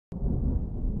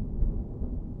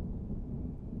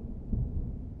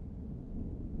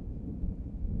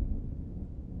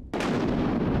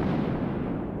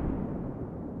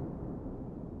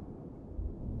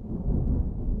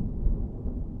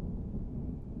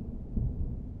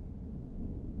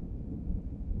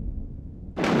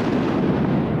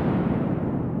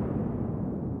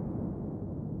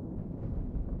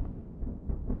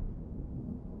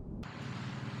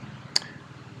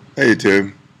Hey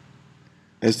YouTube,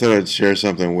 I just thought I'd share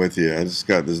something with you. I just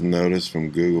got this notice from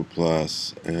Google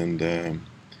Plus, and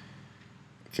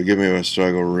forgive me if I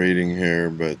struggle reading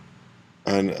here, but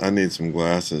I need some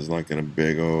glasses, like in a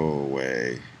big old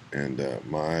way, and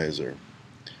my eyes are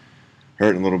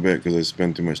hurting a little bit because I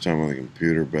spend too much time on the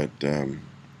computer. But I'm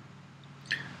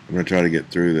gonna try to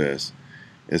get through this.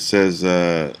 It says,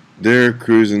 "Dear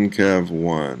Cruisin' Kev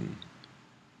 1,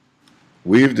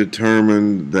 we've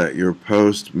determined that your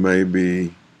post may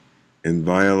be in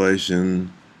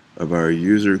violation of our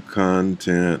user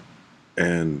content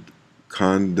and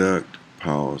conduct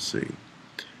policy.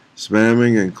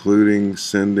 Spamming, including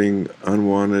sending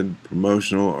unwanted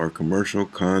promotional or commercial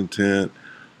content,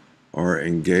 or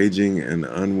engaging in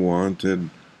unwanted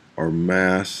or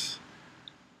mass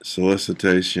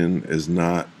solicitation is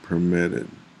not permitted.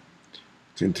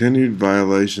 Continued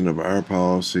violation of our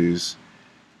policies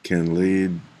can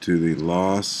lead to the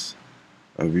loss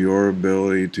of your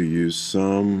ability to use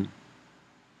some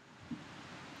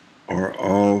or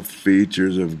all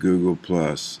features of Google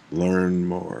Plus. Learn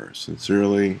more.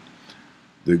 Sincerely,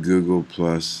 the Google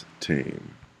Plus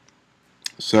team."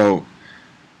 So,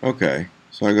 okay,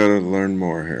 so I got to learn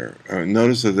more here.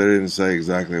 Notice that they didn't say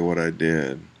exactly what I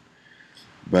did,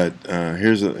 but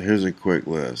here's a quick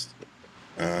list.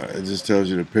 It just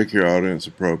tells you to pick your audience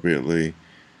appropriately,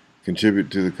 contribute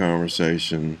to the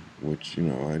conversation, which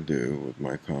I do with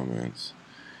my comments,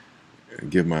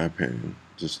 give my opinion.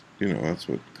 Just that's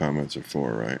what comments are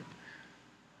for, right?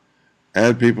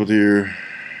 Add people to your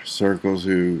circles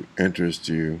who interest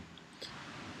you.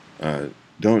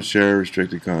 Don't share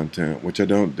restricted content, which I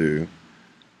don't do.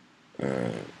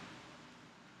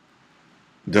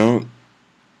 Don't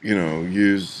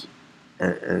use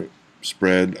or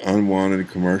spread unwanted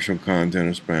commercial content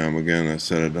or spam. Again, I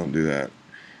said I don't do that.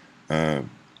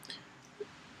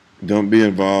 Don't be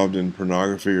involved in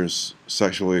pornography or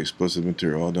sexually explicit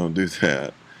material. I don't do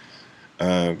that.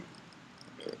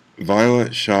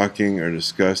 Violent, shocking, or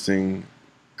disgusting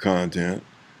content.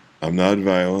 I'm not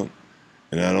violent,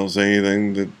 and I don't say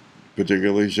anything that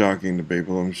particularly shocking to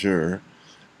people, I'm sure.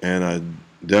 And I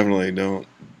definitely don't,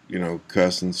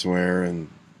 cuss and swear and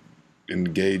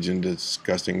engage in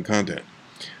disgusting content.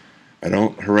 I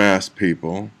don't harass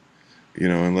people,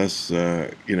 unless,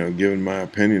 giving my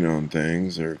opinion on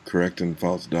things or correcting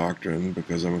false doctrine,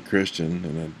 because I'm a Christian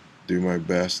and I do my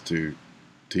best to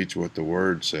teach what the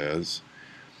Word says.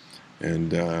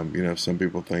 And, if some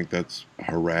people think that's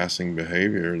harassing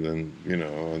behavior, then,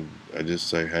 I just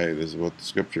say, hey, this is what the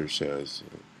Scripture says.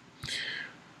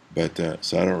 But,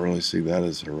 so I don't really see that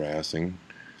as harassing.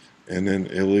 And then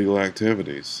illegal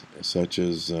activities, such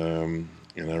as, and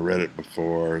I read it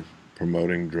before,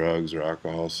 promoting drugs or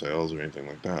alcohol sales or anything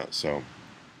like that. So,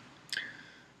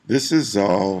 this is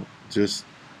all just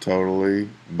totally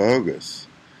bogus.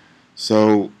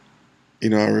 So, I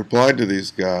replied to these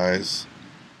guys,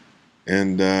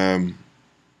 and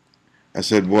I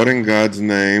said, "What in God's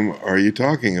name are you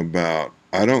talking about?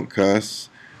 I don't cuss,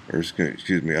 or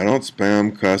excuse me, I don't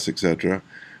spam, cuss, etc.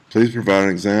 Please provide an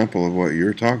example of what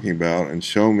you're talking about and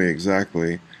show me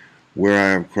exactly where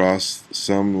I have crossed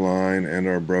some line and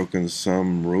or broken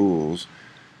some rules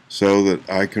so that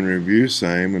I can review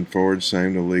same and forward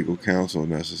same to legal counsel if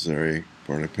necessary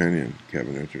for an opinion."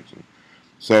 Kevin Richardson.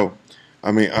 So,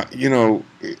 I mean, I've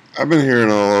been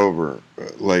hearing all over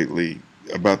lately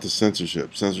about the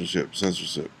censorship.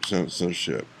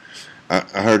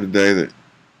 I heard today that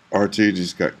RT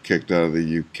just got kicked out of the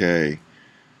UK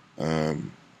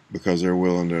because they're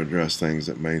willing to address things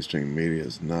that mainstream media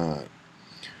is not.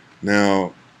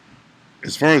 Now,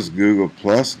 as far as Google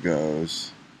Plus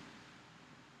goes,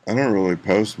 I don't really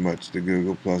post much to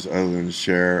Google Plus other than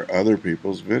share other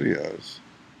people's videos.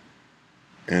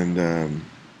 And,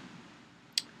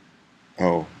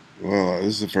 oh, well,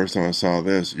 this is the first time I saw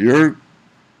this. Your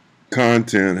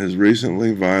content has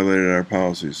recently violated our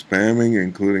policies. Spamming,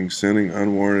 including sending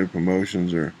unwarranted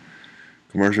promotions or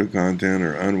commercial content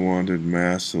or unwanted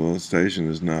mass solicitation,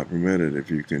 is not permitted.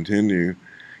 If you continue,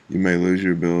 you may lose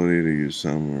your ability to use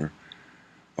some or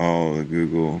all of the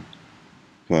Google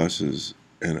Pluses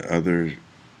and other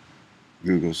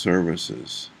Google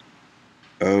services.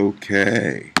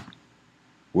 Okay.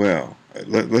 Well,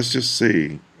 let's just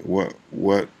see what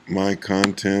my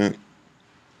content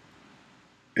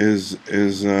is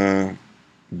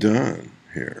done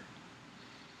here,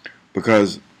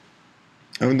 because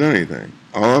I haven't done anything.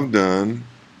 All I've done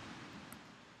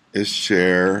is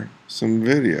share some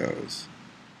videos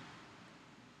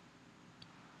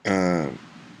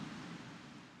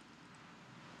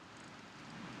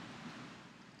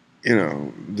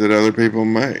that other people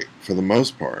make, for the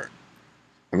most part.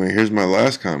 I mean, here's my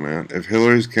last comment. If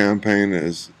Hillary's campaign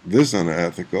is this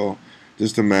unethical,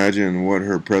 just imagine what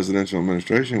her presidential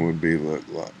administration would be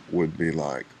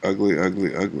like. Ugly,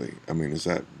 ugly, ugly. I mean, is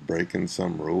that breaking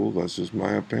some rule? That's just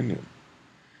my opinion.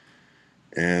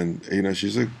 And you know,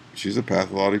 she's a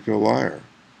pathological liar.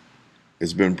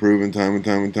 It's been proven time and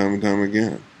time and time and time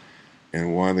again.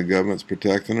 And why the government's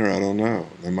protecting her, I don't know.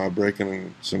 Am I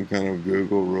breaking some kind of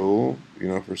Google rule, you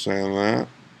know, for saying that?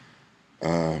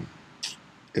 Uh,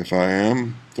 if I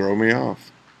am, throw me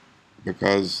off,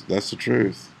 because that's the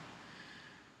truth.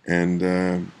 And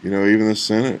you know, even the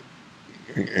Senate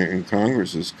and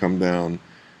Congress has come down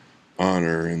on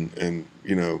her, and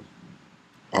you know,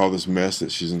 all this mess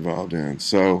that she's involved in.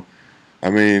 So, I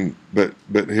mean, but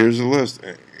here's a list.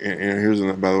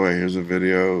 And by the way, here's a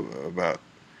video about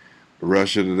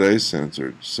Russia Today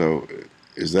censored. So,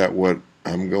 is that what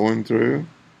I'm going through?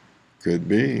 Could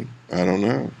be. I don't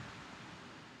know.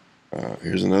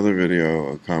 Here's another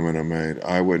video, a comment I made.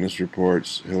 Eyewitness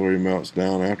reports Hillary melts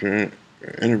down after an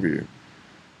interview.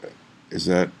 Is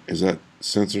that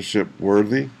censorship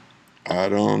worthy? I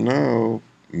don't know.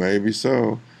 Maybe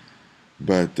so.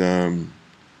 But and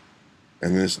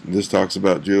this talks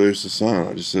about Julius Assange.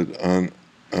 I just said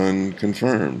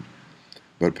unconfirmed,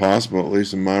 but possible, at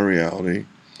least in my reality.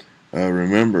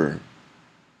 Remember,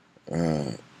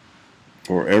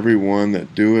 for everyone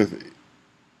that doeth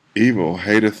evil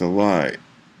hateth the light,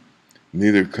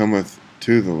 neither cometh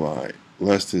to the light,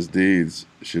 lest his deeds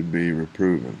should be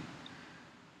reproven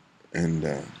and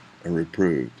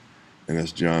reproved. And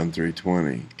that's John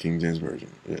 3:20, King James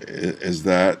Version. Is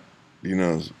that, you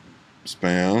know,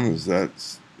 spam? Is that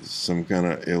some kind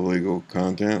of illegal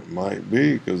content? Might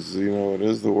be, because, you know, it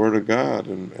is the Word of God,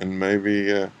 and maybe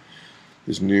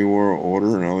this New World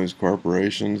Order and all these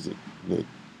corporations that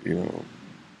you know,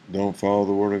 don't follow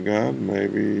the Word of God,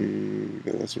 maybe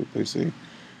that's what they see.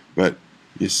 But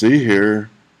you see here,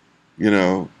 you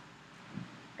know,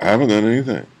 I haven't done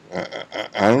anything.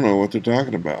 I don't know what they're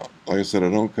talking about. Like I said, I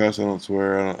don't cuss, I don't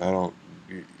swear,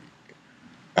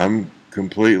 I'm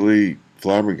completely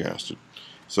flabbergasted.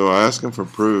 So I ask them for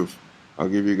proof. I'll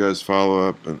give you guys follow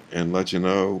up and let you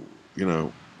know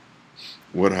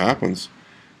what happens.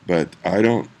 But I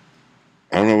don't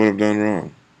know what I've done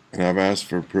wrong, and I've asked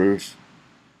for proof.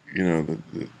 You know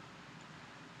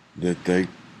that they,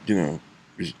 you know,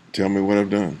 tell me what I've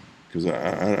done, because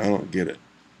I don't get it,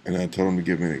 and I told them to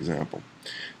give me an example.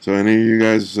 So any of you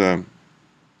guys, you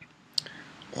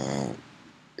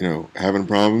know, having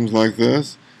problems like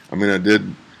this? I mean, I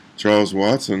did Charles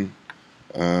Watson.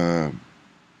 You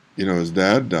know, his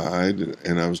dad died,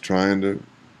 and I was trying to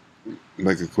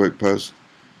make a quick post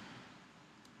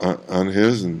on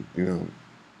his, and you know,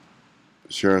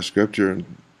 share a scripture and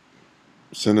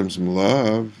send him some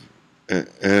love, and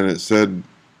it said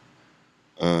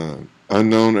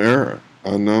unknown error,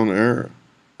 unknown error.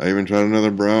 I even tried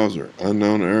another browser,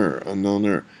 unknown error, unknown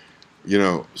error. You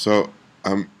know, so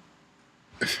I'm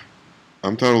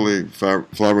totally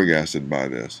flabbergasted by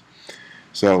this.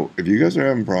 So if you guys are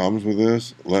having problems with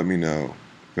this, let me know,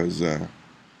 because you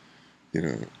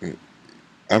know,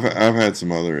 I've had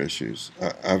some other issues.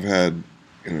 I've had,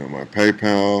 you know, my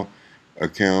PayPal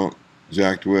account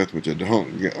jacked with, which I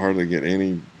don't hardly get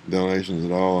any donations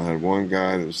at all. I had one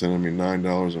guy that was sending me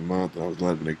 $9 a month, and I was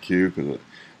letting it queue because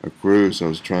a cruise. So I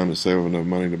was trying to save enough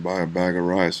money to buy a bag of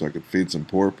rice so I could feed some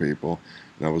poor people,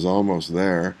 and I was almost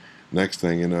there. Next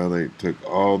thing you know, they took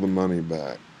all the money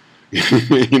back.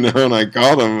 You know, and I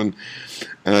called them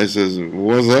and I says,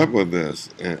 "What's up with this?"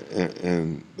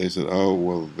 And they said, "Oh,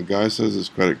 well, the guy says his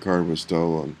credit card was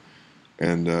stolen,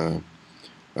 and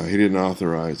he didn't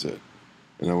authorize it."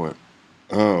 And I went,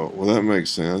 "Oh, well, that makes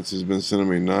sense. He's been sending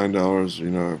me $9, you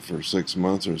know, for 6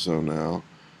 months or so now,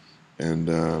 and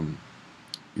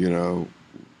you know,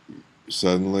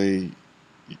 suddenly,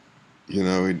 you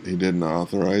know, he didn't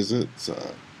authorize it.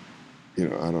 So, you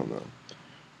know, I don't know."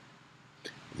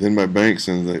 Then my bank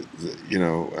sends that, you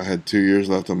know, I had 2 years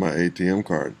left on my ATM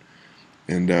card,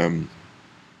 and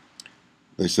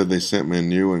they said they sent me a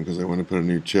new one because they wanted to put a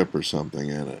new chip or something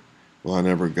in it. Well, I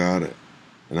never got it,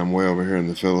 and I'm way over here in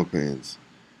the Philippines,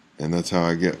 and that's how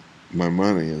I get my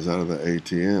money, is out of the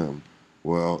ATM.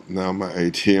 Well, now my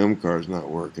ATM card's not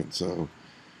working, so,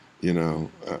 you know,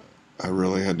 I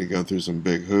really had to go through some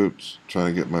big hoops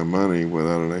trying to get my money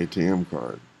without an ATM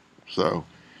card. So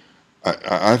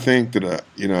I think that,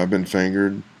 you know, I've been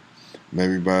fingered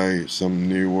maybe by some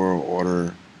New World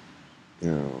Order,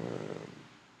 you know,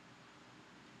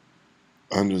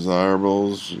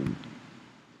 undesirables,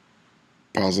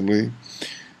 possibly,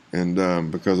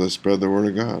 and because I spread the word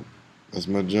of God. That's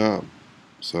my job.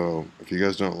 So if you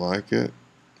guys don't like it,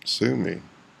 sue me.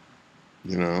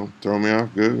 You know, throw me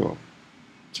off Google.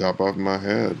 Chop off my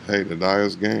head. Hey, the die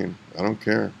is game. I don't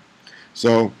care.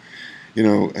 So, you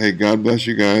know, hey, God bless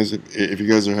you guys. If you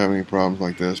guys are having any problems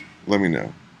like this, let me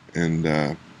know. And,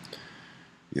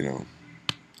 you know,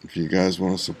 if you guys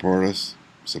want to support us,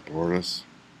 support us.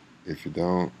 If you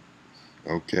don't,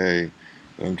 okay.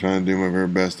 I'm trying to do my very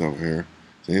best over here.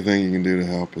 So anything you can do to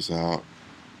help us out,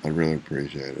 I'd really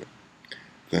appreciate it.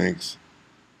 Thanks,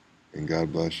 and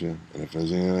God bless you. And if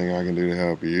there's anything I can do to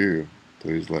help you,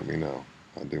 please let me know.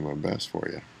 I'll do my best for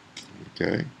you.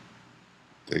 Okay?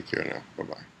 Take care now.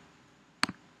 Bye-bye.